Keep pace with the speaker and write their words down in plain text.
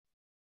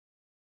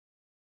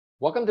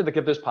Welcome to the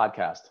Gifters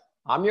Podcast.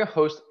 I'm your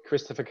host,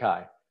 Christopher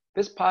Kai.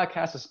 This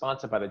podcast is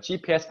sponsored by the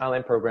GPS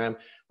Online program,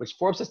 which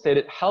Forbes has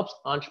stated helps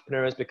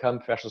entrepreneurs become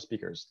professional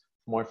speakers.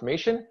 For more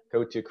information,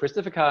 go to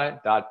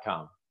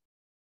christopherkai.com.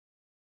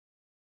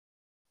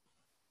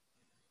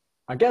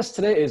 Our guest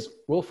today is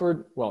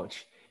Wilford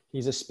Welch.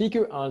 He's a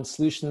speaker on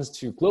solutions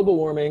to global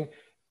warming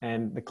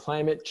and the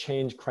climate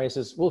change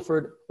crisis.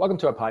 Wilford, welcome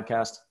to our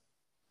podcast.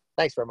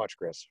 Thanks very much,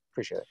 Chris.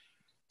 Appreciate it.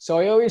 So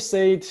I always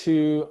say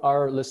to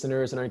our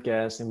listeners and our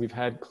guests, and we've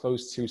had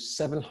close to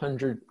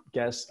 700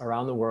 guests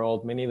around the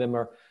world, many of them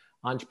are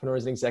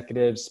entrepreneurs and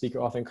executives, speaker,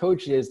 author, and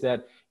coaches,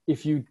 that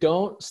if you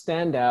don't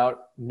stand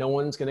out, no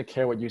one's going to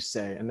care what you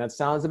say. And that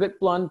sounds a bit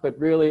blunt, but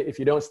really, if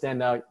you don't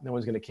stand out, no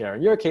one's going to care.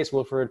 In your case,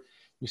 Wilford,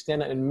 you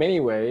stand out in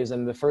many ways.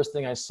 And the first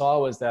thing I saw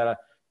was that a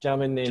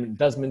gentleman named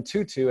Desmond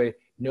Tutu, a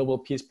Nobel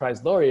Peace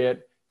Prize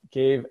laureate,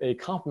 gave a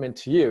compliment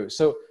to you.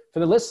 So for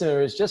the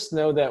listeners, just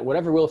know that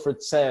whatever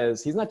Wilford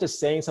says, he's not just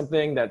saying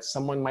something that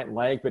someone might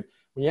like, but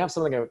when you have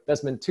something like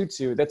Desmond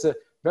Tutu, that's a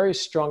very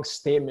strong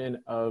statement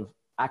of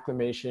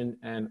acclamation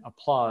and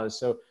applause.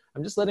 So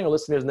I'm just letting our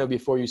listeners know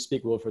before you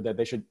speak, Wilford, that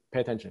they should pay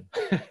attention.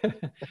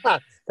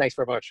 Thanks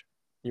very much.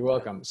 You're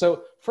welcome.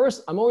 So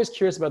first, I'm always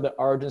curious about the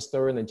origin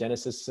story and the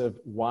genesis of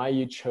why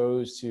you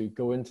chose to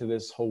go into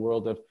this whole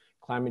world of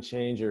climate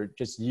change, or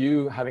just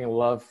you having a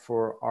love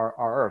for our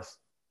Earth.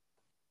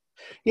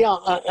 Yeah,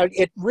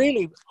 it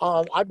really,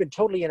 I've been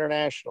totally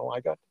international.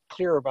 I got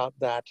clear about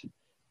that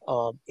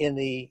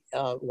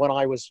when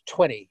I was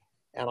 20,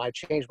 and I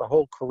changed my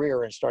whole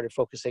career and started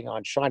focusing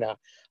on China,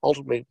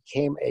 ultimately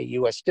became a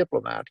US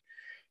diplomat.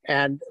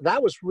 And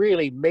that was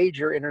really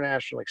major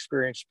international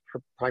experience,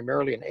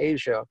 primarily in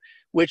Asia,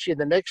 which in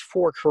the next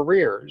 4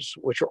 careers,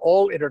 which are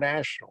all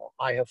international,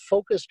 I have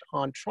focused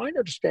on trying to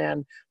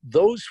understand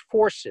those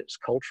forces,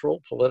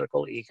 cultural,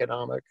 political,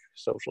 economic,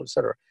 social,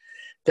 etc.,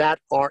 that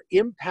are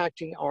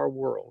impacting our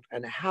world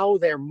and how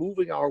they're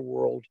moving our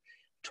world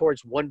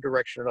towards one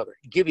direction or another.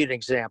 To give you an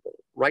example,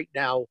 right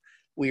now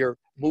we are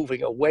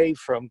moving away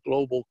from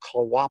global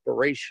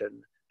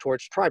cooperation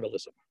towards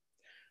tribalism.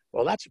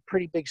 Well, that's a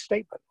pretty big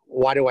statement.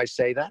 Why do I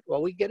say that?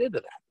 Well, we get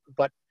into that.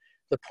 But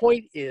the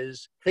point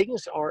is,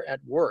 things are at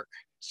work.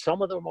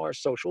 Some of them are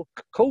social.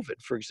 COVID,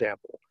 for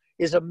example,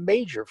 is a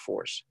major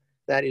force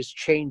that is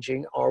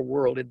changing our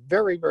world in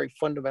very, very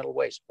fundamental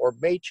ways, or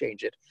may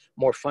change it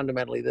more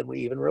fundamentally than we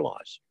even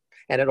realize.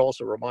 And it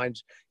also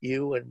reminds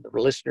you and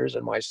the listeners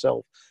and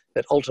myself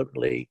that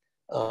ultimately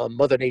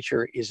Mother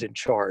Nature is in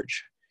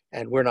charge,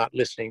 and we're not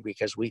listening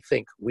because we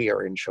think we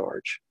are in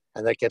charge.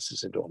 And that gets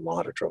us into a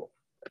lot of trouble.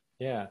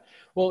 Yeah.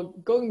 Well,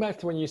 going back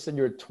to when you said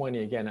you were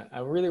 20, again, I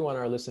really want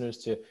our listeners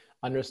to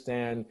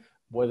understand,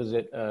 what is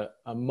it,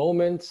 a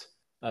moment,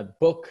 a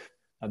book,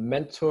 a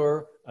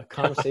mentor, a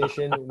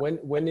conversation?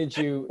 when did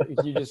you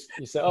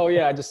say, oh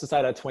yeah, I just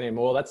decided at 20.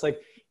 Well, that's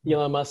like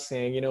Elon Musk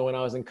saying, when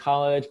I was in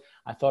college,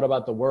 I thought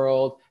about the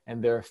world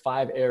and there are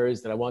 5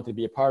 areas that I wanted to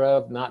be a part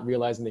of, not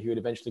realizing that he would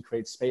eventually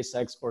create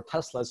SpaceX or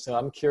Tesla. So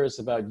I'm curious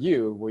about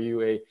you. Were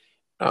you a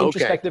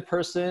introspective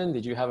person?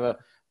 Did you have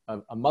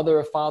a mother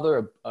or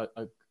father,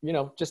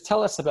 just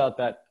tell us about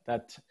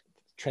that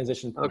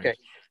transition point. Okay.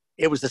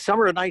 It was the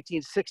summer of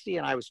 1960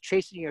 and I was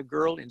chasing a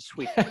girl in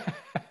Sweden.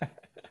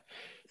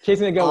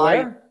 Chasing a girl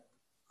where?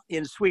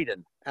 In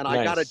Sweden. And Nice.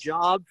 I got a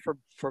job for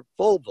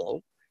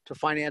Volvo to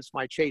finance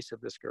my chase of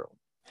this girl.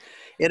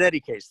 In any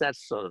case,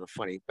 that's sort of the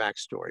funny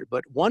backstory.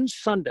 But one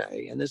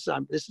Sunday, and this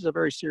is a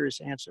very serious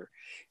answer.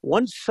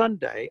 One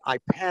Sunday, I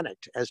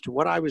panicked as to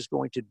what I was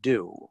going to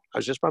do. I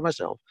was just by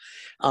myself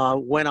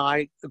when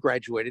I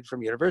graduated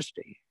from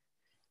university.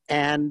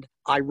 And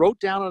I wrote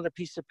down on a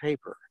piece of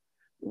paper,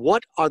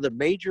 what are the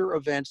major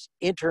events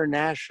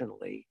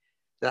internationally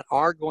that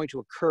are going to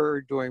occur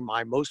during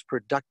my most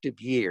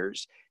productive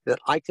years that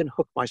I can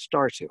hook my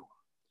star to?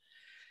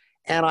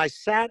 And I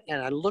sat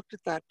and I looked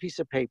at that piece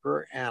of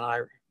paper and I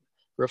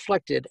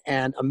reflected,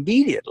 and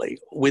immediately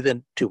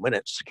within 2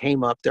 minutes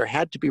came up, there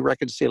had to be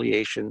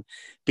reconciliation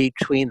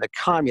between the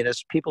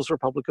communist People's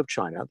Republic of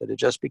China that had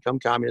just become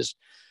communist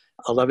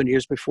 11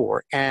 years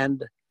before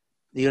and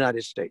the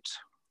United States.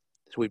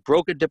 So we've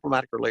broken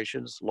diplomatic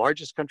relations,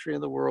 largest country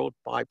in the world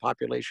by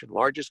population,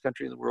 largest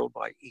country in the world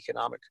by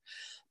economic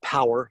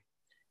power,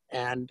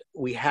 and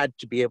we had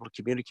to be able to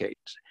communicate.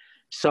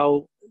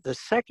 So the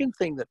second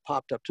thing that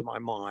popped up to my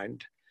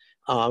mind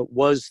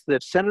was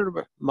that Senator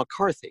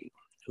McCarthy,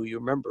 who you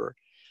remember,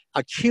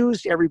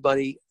 accused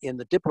everybody in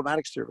the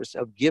diplomatic service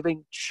of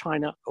giving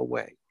China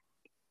away.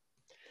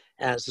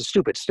 As a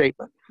stupid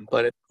statement,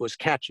 but it was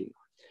catchy.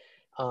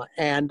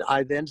 And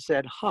I then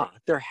said,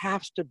 there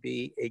has to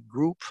be a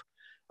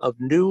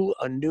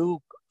new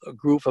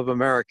group of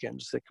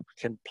Americans that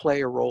can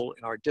play a role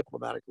in our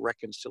diplomatic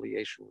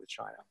reconciliation with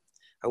China.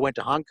 I went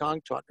to Hong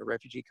Kong, taught in a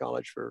refugee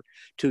college for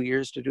 2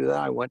 years to do that.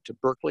 I went to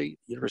Berkeley,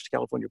 University of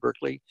California,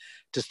 Berkeley,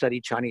 to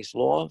study Chinese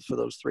law for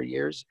those 3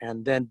 years.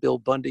 And then Bill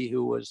Bundy,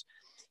 who was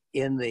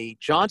in the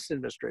Johnson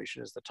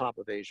administration as the top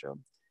of Asia,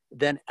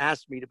 then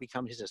asked me to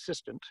become his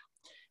assistant.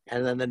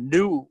 And then the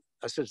new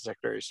Assistant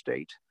Secretary of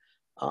State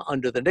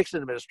under the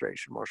Nixon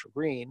administration, Marshall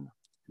Green,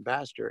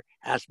 ambassador,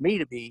 asked me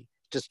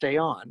to stay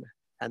on.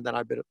 And then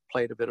I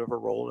played a bit of a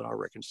role in our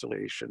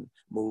reconciliation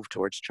move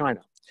towards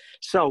China.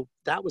 So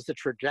that was the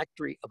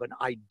trajectory of an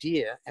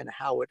idea and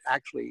how it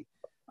actually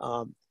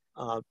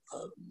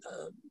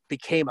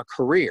became a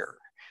career.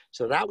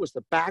 So that was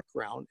the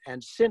background.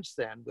 And since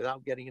then,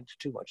 without getting into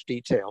too much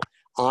detail,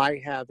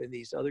 I have in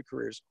these other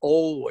careers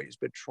always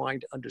been trying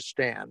to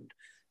understand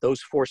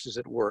those forces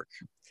at work.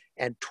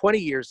 And 20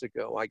 years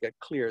ago, I got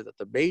clear that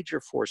the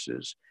major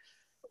forces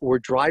were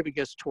driving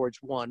us towards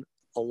one,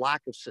 a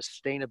lack of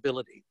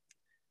sustainability.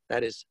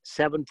 That is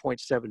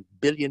 7.7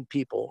 billion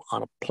people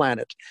on a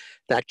planet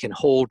that can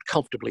hold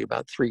comfortably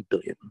about 3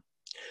 billion,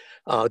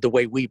 the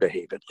way we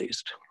behave at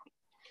least.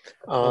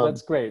 Well,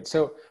 that's great.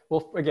 So,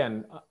 well,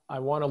 again, I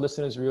want our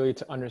listeners really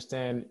to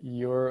understand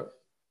your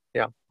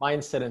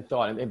mindset and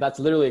thought. And that's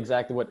literally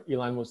exactly what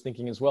Elon was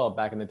thinking as well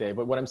back in the day.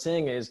 But what I'm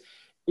saying is,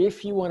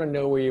 if you want to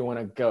know where you want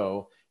to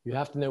go, you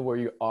have to know where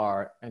you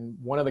are. And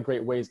one of the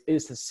great ways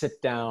is to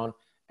sit down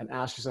and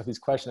ask yourself these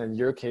questions. In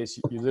your case,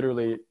 you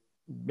literally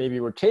maybe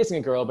were chasing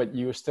a girl, but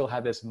you still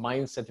had this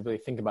mindset to really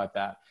think about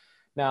that.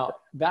 Now,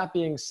 that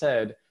being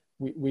said,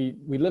 we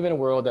live in a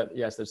world that,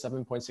 yes, there's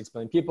 7.6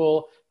 billion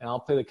people, and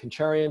I'll play the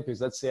contrarian because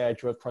let's say I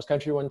drove cross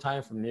country one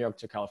time from New York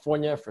to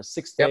California for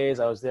 6 days.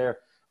 I was there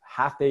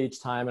half day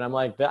each time, and I'm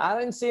like, I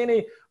didn't see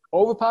any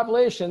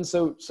overpopulation.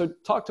 So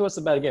talk to us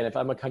about, again, if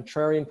I'm a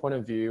contrarian point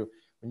of view,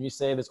 when you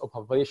say this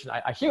overpopulation,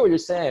 I hear what you're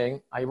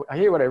saying, I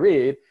hear what I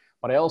read,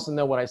 but I also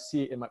know what I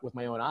see with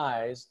my own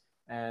eyes.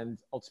 And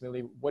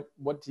ultimately, what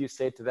do you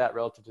say to that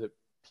relative to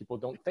people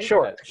don't think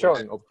that we're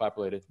being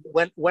overpopulated?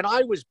 When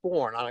I was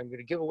born, I'm going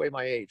to give away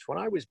my age. When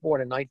I was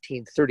born in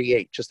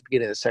 1938, just the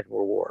beginning of the Second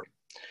World War,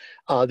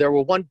 there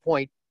were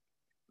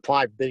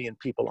 1.5 billion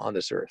people on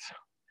this earth.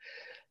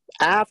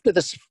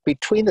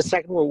 Between the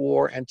Second World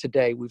War and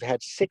today, we've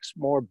had 6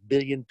 more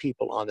billion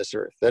people on this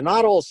earth. They're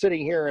not all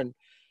sitting here in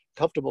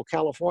comfortable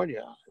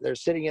California. They're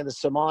sitting in the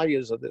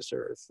Somalias of this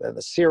earth and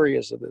the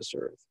Syrias of this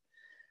earth.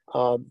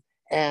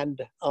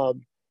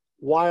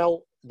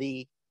 While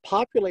the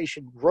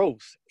population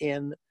growth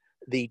in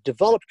the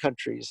developed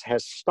countries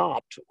has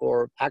stopped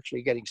or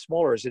actually getting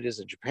smaller as it is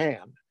in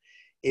Japan,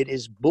 it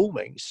is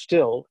booming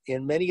still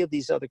in many of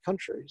these other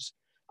countries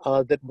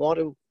that want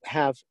to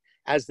have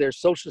as their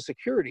social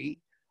security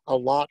a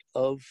lot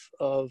of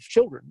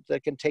children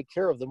that can take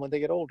care of them when they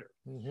get older.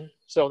 Mm-hmm.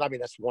 So, I mean,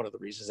 that's one of the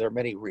reasons. There are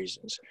many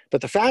reasons.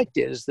 But the fact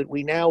is that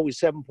we now, with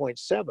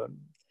 7.7,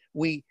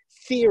 we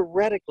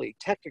theoretically,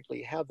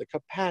 technically have the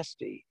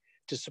capacity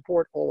to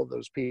support all of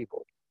those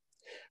people.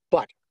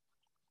 But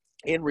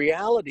in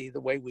reality, the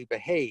way we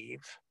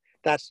behave,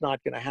 that's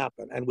not going to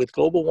happen. And with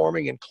global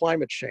warming and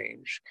climate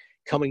change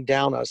coming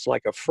down us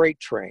like a freight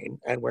train,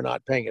 and we're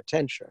not paying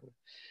attention,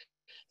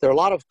 there are a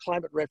lot of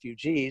climate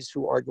refugees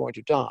who are going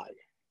to die.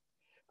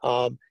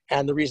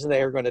 And the reason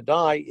they are going to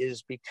die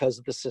is because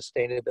of the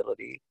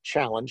sustainability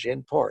challenge,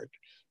 in part,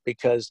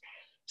 because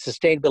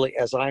sustainability,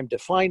 as I'm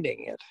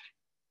defining it,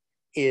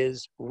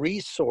 is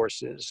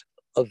resources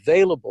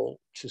available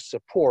to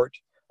support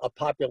a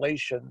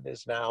population that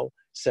is now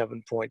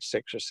 7.6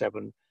 or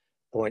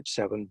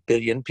 7.7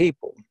 billion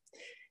people.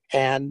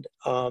 And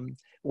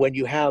when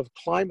you have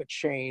climate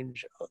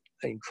change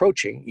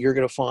encroaching, you're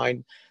going to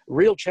find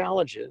real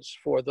challenges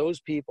for those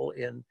people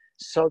in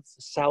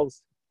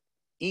Southeast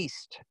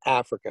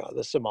Africa,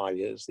 the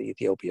Somalias, the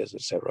Ethiopias,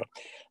 etc.,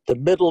 the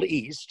Middle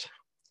East,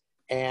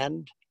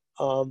 and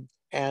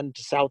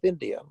South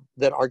India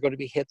that are going to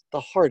be hit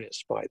the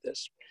hardest by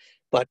this.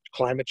 But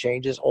climate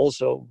change is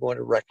also going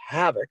to wreak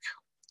havoc.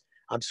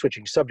 I'm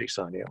switching subjects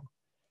on you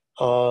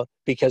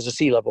because of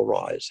sea level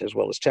rise as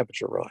well as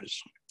temperature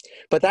rise.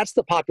 But that's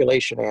the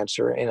population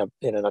answer in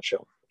a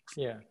nutshell.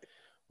 Yeah.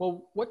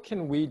 Well, what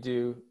can we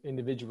do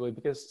individually?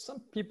 Because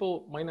some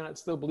people might not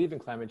still believe in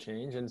climate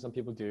change and some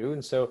people do.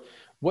 And so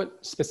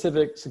what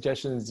specific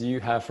suggestions do you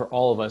have for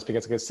all of us?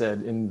 Because like I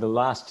said, in the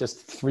last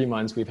just 3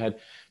 months, we've had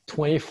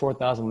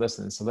 24,000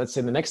 listens. So let's say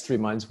in the next 3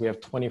 months, we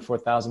have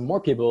 24,000 more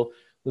people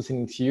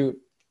listening to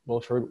you.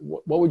 Wilford,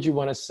 what would you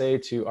want to say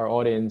to our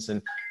audience?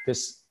 And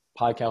this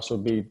podcast will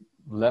be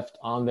left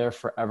on there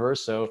forever.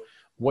 So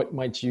what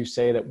might you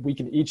say that we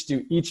can each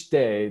do each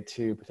day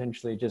to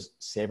potentially just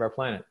save our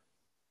planet?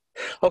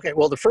 Okay,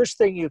 well, the first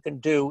thing you can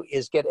do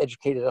is get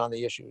educated on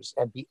the issues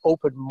and be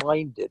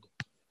open-minded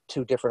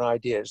to different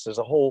ideas. There's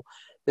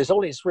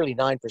only really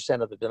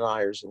 9% of the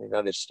deniers in the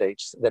United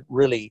States that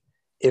really,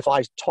 if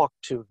I talk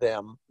to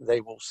them,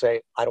 they will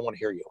say, I don't want to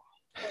hear you.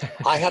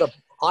 I had a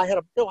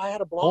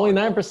blog. Only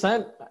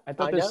 9%? I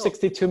thought there's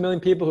 62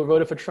 million people who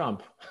voted for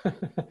Trump.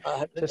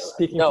 Just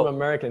speaking from an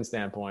American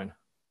standpoint.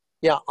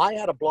 Yeah, I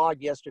had a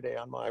blog yesterday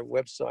on my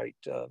website,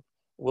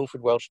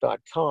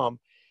 wilfordwelch.com,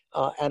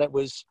 and it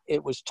was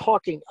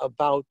talking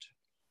about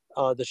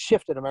the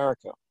shift in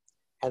America.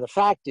 And the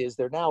fact is,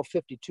 there are now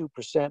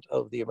 52%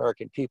 of the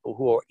American people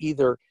who are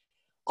either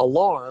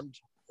alarmed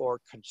or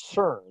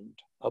concerned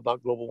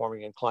about global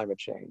warming and climate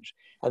change.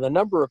 And the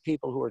number of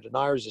people who are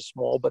deniers is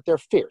small, but they're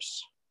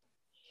fierce.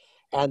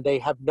 and they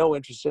have no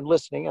interest in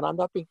listening. And I'm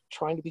not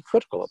trying to be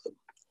critical of them.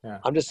 Yeah.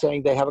 I'm just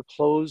saying they have a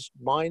closed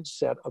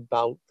mindset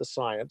about the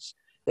science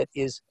that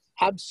is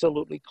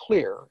absolutely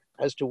clear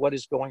as to what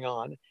is going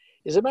on.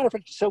 As a matter of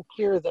fact, it's so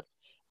clear that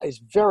it's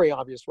very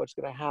obvious what's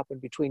going to happen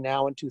between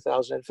now and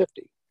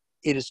 2050.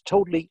 It is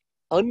totally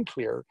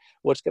unclear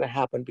what's going to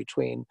happen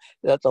between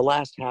the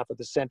last half of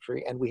the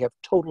century, and we have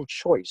total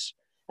choice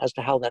as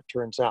to how that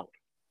turns out.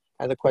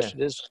 And the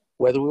question is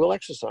whether we will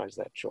exercise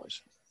that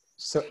choice.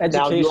 So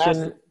education.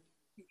 Now,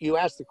 you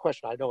asked the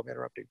question, I know I'm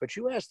interrupting, but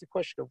you asked the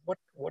question of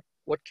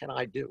what can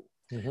I do?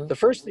 Mm-hmm. The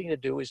first thing to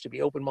do is to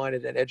be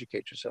open-minded and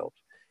educate yourself.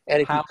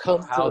 And if how, you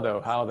come how to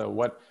though? How though?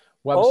 What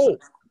website?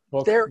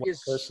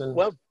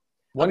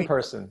 One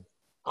person.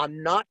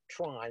 I'm not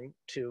trying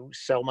to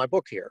sell my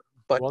book here,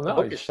 but well, the no,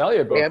 book is sell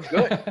your book. damn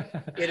good.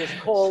 It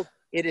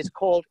is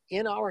called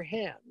In Our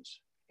Hands,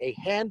 a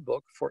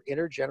handbook for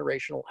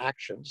intergenerational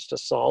actions to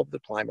solve the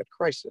climate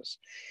crisis.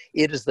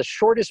 It is the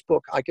shortest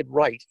book I could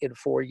write in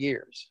 4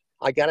 years.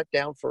 I got it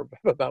down for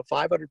about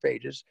 500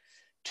 pages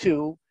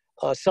to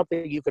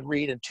something you can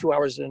read in 2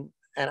 hours and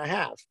a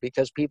half,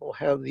 because people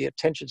have the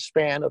attention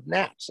span of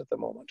gnats at the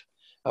moment.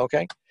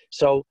 Okay,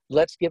 so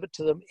let's give it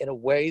to them in a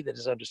way that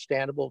is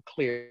understandable,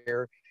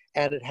 clear,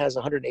 and it has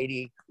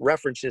 180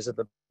 references at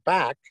the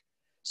back.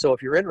 So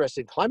if you're interested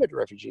in climate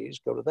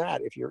refugees, go to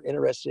that. If you're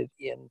interested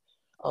in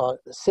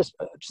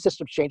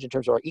system change in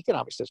terms of our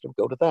economic system,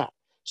 go to that.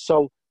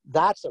 So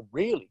that's a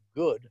really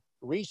good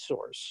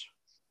resource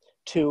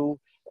to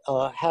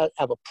have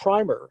a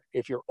primer,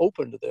 if you're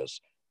open to this,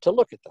 to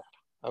look at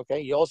that.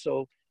 Okay,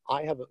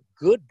 I have a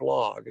good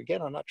blog.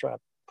 Again, I'm not trying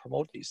to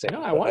promote these things.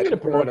 No, I want you to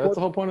promote it. That's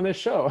the whole point of this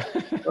show.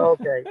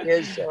 Okay,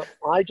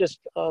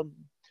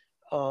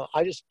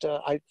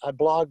 I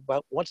blog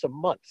about once a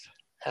month,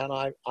 and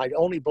I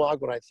only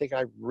blog when I think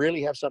I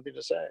really have something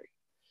to say.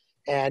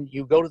 And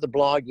you go to the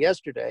blog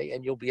yesterday,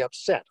 and you'll be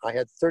upset. I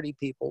had 30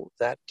 people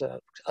that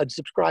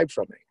unsubscribed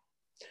from me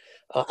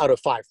out of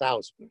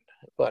 5,000,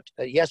 but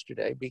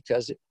yesterday,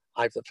 because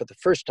I, for the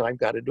first time,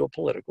 got into a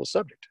political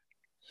subject.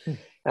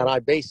 And I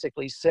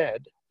basically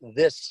said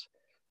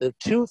the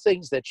two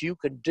things that you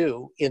can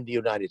do in the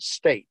United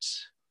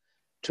States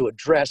to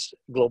address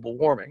global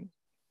warming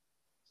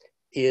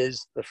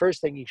is, the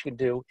first thing you can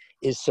do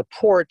is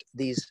support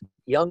these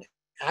young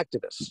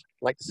activists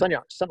like the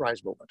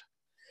Sunrise Movement.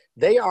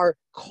 They are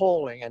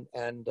calling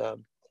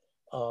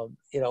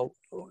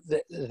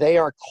they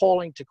are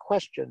calling to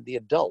question the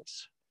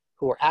adults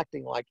who are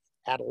acting like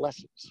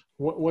adolescents.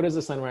 What is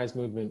the Sunrise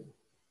Movement?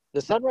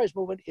 The Sunrise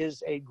Movement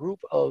is a group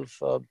of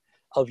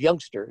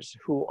youngsters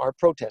who are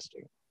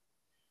protesting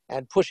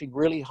and pushing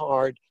really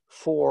hard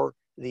for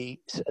the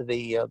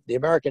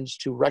Americans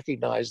to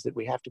recognize that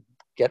we have to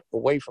get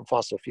away from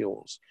fossil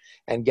fuels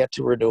and get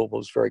to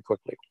renewables very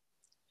quickly.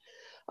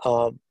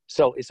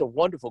 So it's a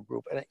wonderful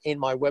group, and in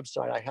my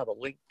website I have a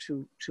link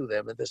to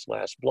them in this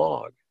last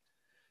blog.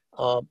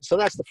 So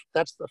that's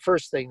the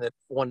first thing that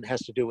one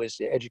has to do, is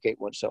to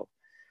educate oneself.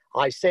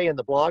 I say in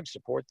the blog,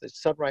 support the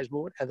Sunrise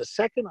Movement. And the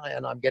second,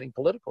 and I'm getting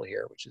political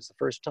here, which is the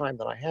first time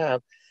that I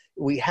have,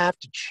 we have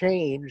to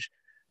change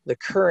the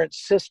current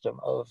system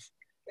of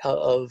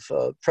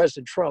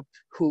President Trump,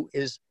 who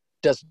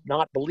does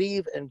not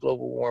believe in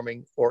global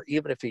warming, or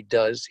even if he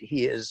does,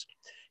 he is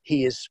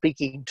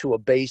speaking to a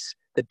base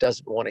that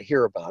doesn't want to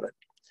hear about it.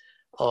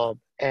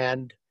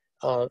 And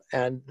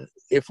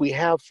if we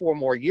have 4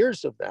 more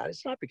years of that,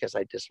 it's not because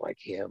I dislike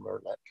him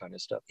or that kind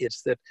of stuff.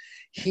 It's that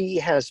he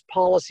has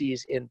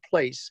policies in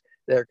place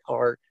that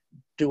are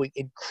doing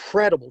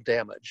incredible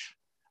damage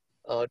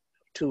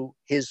to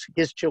his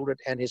children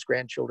and his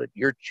grandchildren,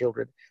 your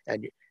children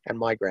and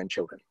my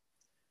grandchildren.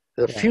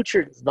 The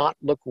future does not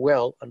look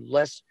well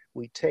unless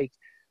we take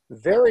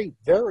very,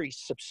 very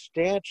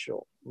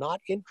substantial, not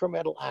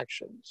incremental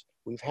actions.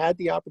 We've had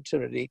the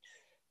opportunity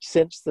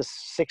since the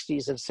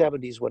 60s and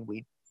 70s, when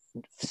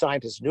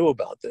scientists knew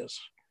about this,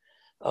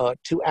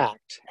 to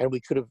act, and we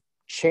could have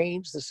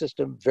changed the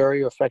system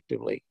very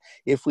effectively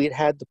if we had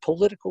had the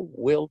political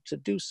will to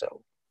do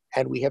so,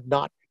 and we have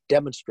not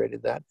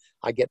demonstrated that.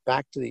 I get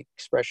back to the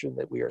expression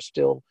that we are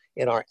still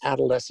in our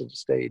adolescent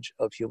stage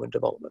of human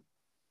development.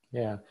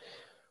 Yeah.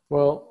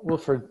 Well,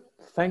 Wilford,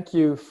 thank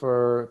you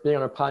for being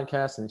on our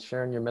podcast and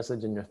sharing your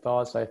message and your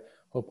thoughts. I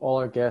hope all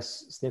our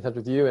guests stay in touch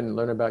with you and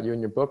learn about you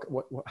and your book.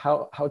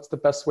 How's the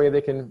best way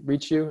they can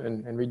reach you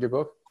and read your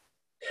book?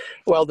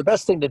 Well, the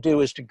best thing to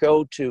do is to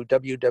go to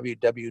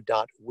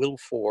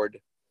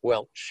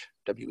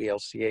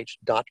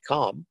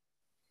www.wilfordwelch.com,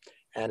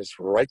 and it's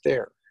right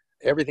there.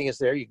 Everything is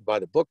there. You can buy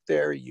the book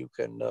there. You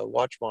can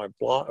watch my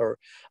blog, or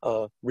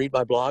read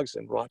my blogs,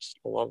 and watch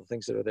a lot of the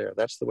things that are there.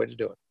 That's the way to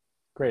do it.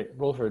 Great.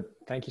 Wilford,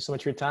 thank you so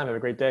much for your time. Have a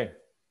great day.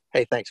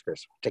 Hey, thanks,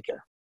 Chris. Take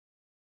care.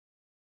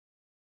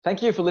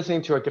 Thank you for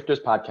listening to our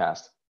Gifters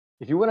podcast.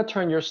 If you want to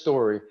turn your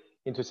story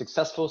into a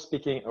successful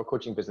speaking or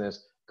coaching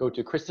business, go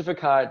to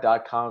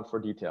christopherkai.com for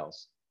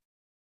details.